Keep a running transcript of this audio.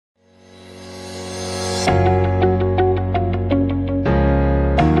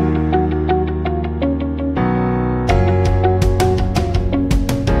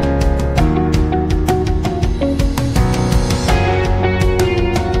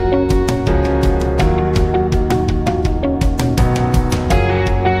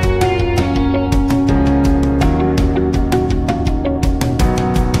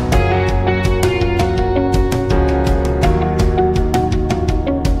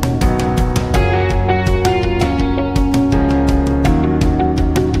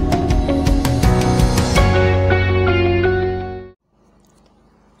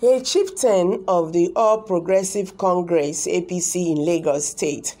chieftain of the All Progressive Congress (APC) in Lagos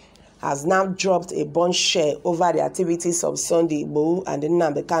State has now dropped a bombshell over the activities of Sunday Igboho and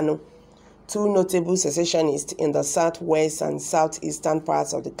Nnamdi Kanu, two notable secessionists in the southwest and southeastern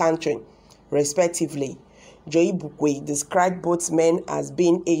parts of the country, respectively. IGBOKWE described both men as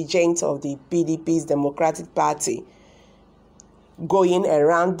being agents of the PDP's Democratic Party, going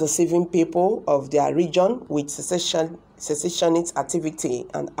around deceiving people of their region with secessionist activity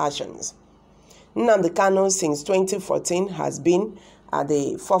and actions. Nnamdi Kanu, since 2014, has been at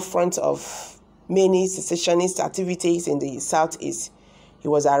the forefront of many secessionist activities in the southeast. He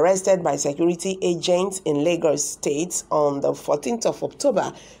was arrested by security agents in Lagos State on the 14th of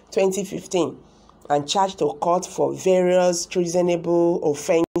October 2015 and charged to court for various treasonable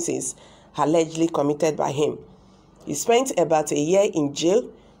offenses allegedly committed by him. He spent about a year in jail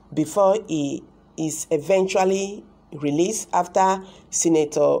before he is eventually released after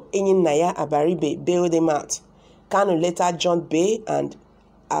Senator Naya Abaribe bailed him out. Kanu later joined bail and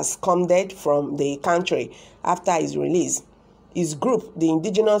absconded from the country after his release. His group, the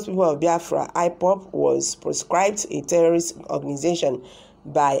Indigenous People of Biafra (IPOB), was proscribed a terrorist organization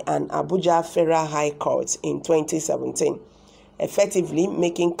by an Abuja Federal High Court in 2017, effectively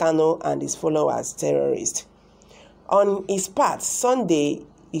making Kanu and his followers terrorists. On his part, Sunday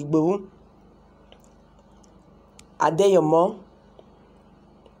Igboho Adeyomo,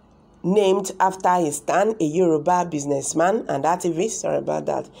 named after his stand, a Yoruba businessman and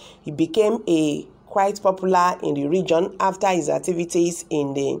activist, he became quite popular in the region after his activities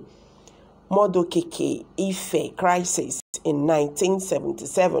in the Modokeke Ife crisis in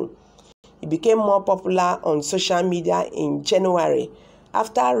 1977. He became more popular on social media in January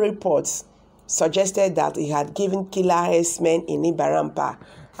after reports suggested that he had given killer herdsmen in Ibarampa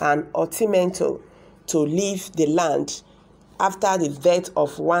an ultimatum to leave the land after the death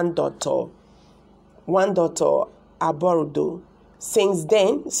of one daughter, Aborudo. Since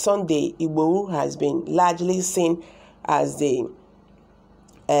then, Sunday Igboho has been largely seen as the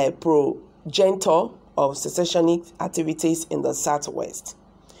progenitor of secessionist activities in the southwest.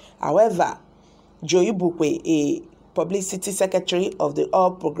 However, IGBOKWE, a publicity secretary of the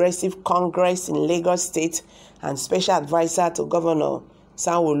All Progressive Congress in Lagos State and special advisor to Governor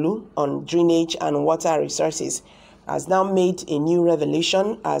Sanwo-Olu on drainage and water resources, has now made a new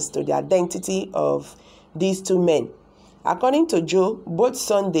revelation as to the identity of these two men. According to Joe, both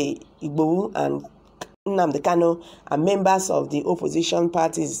Sunday Igboho and Nnamdi Kanu are members of the opposition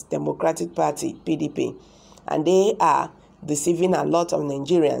party's Democratic Party (PDP), and they are deceiving a lot of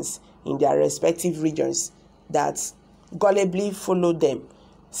Nigerians in their respective regions that gullibly follow them.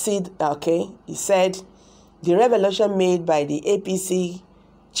 He said, the revelation made by the APC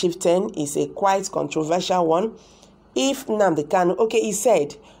chieftain is a quite controversial one. If Nnamdi Kanu, he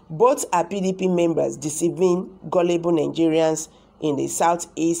said, both are PDP members deceiving gullible Nigerians in the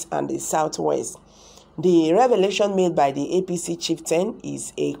southeast and the southwest. The revelation made by the APC chieftain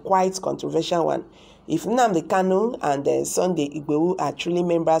is a quite controversial one. If Nnamdi Kanu and Sunday Igboho are truly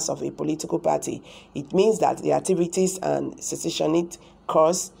members of a political party, it means that the activities and secessionist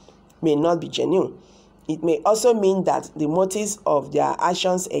cause may not be genuine. It may also mean that the motives of their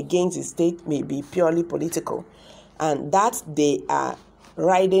actions against the state may be purely political, and that they are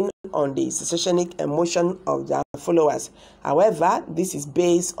riding on the secessionist emotion of their followers. However, this is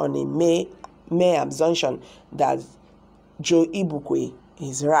based on a mere assumption that IGBOKWE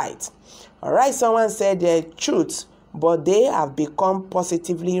is right. Alright, someone said the truth, but they have become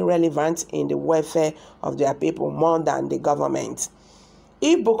positively relevant in the welfare of their people more than the government.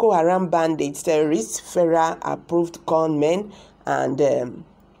 If Boko Haram bandits, terrorists, federal approved gunmen, and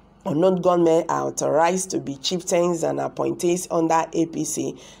unknown gunmen are authorized to be chieftains and appointees under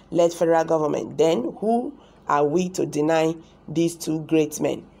APC-led federal government, then who are we to deny these two great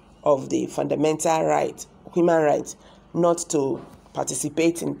men of the fundamental right, human rights, not to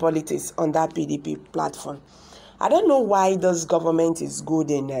participate in politics under PDP platform? I don't know why this government is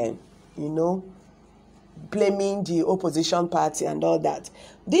good in, blaming the opposition party and all that.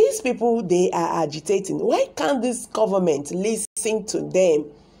 These people, they are agitating. Why can't this government listen to them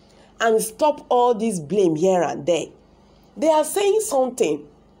and stop all this blame here and there? They are saying something.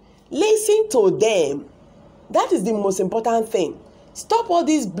 Listen to them. That is the most important thing. Stop all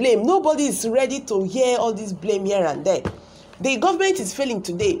this blame. Nobody is ready to hear all this blame here and there. The government is failing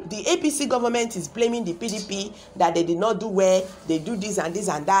today. The APC government is blaming the PDP that they did not do well. They do this and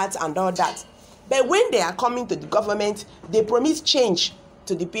that and all that. But when they are coming to the government, they promise change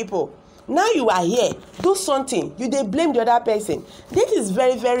to the people. Now you are here, do something. They blame the other person. This is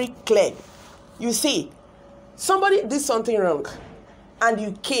very, very clear. You see, somebody did something wrong. and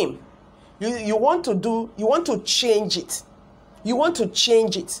you came. You want to change it. You want to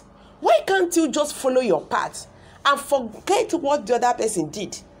change it. Why can't you just follow your path and forget what the other person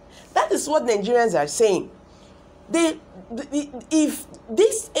did? That is what Nigerians are saying. If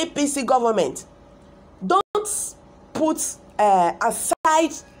this APC government don't put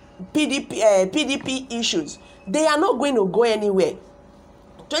aside PDP issues, they are not going to go anywhere.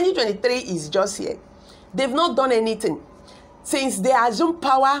 2023 is just here. They've not done anything. Since they assumed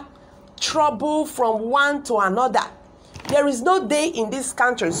power, trouble from one to another. There is no day in this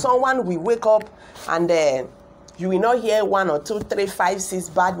country someone will wake up and you will not hear 1 or 2, 3, 5, 6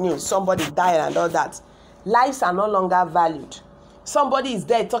 bad news. Somebody died and all that. Lives are no longer valued. Somebody is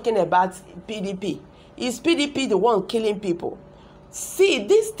there talking about PDP. Is PDP the one killing people? See,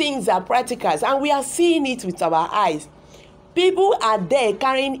 these things are practicals and we are seeing it with our eyes. People are there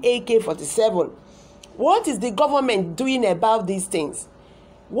carrying AK-47. What is the government doing about these things?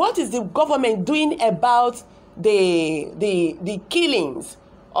 What is the government doing about the killings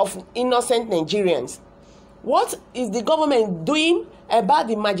of innocent Nigerians? What is the government doing about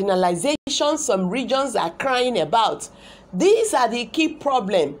the marginalization some regions are crying about? These are the key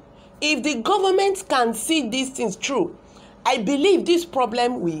problems. If the government can see these things through, I believe this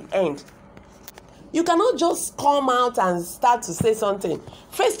problem will end. You cannot just come out and start to say something.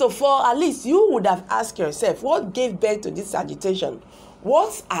 First of all, at least you would have asked yourself, what gave birth to this agitation?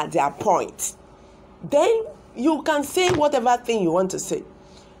 What are their points? Then you can say whatever thing you want to say.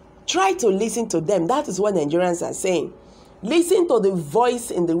 Try to listen to them. That is what Nigerians are saying. Listen to the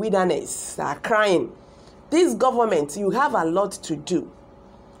voice in the wilderness that are crying. This government, you have a lot to do.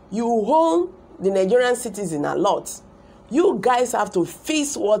 You hold the Nigerian citizen a lot. You guys have to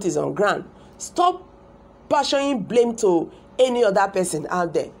fix what is on ground. Stop passioning blame to any other person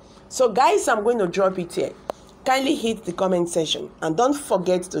out there. So guys, I'm going to drop it here. Kindly hit the comment section and don't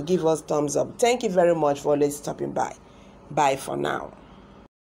forget to give us thumbs up. Thank you very much for always stopping by. Bye for now.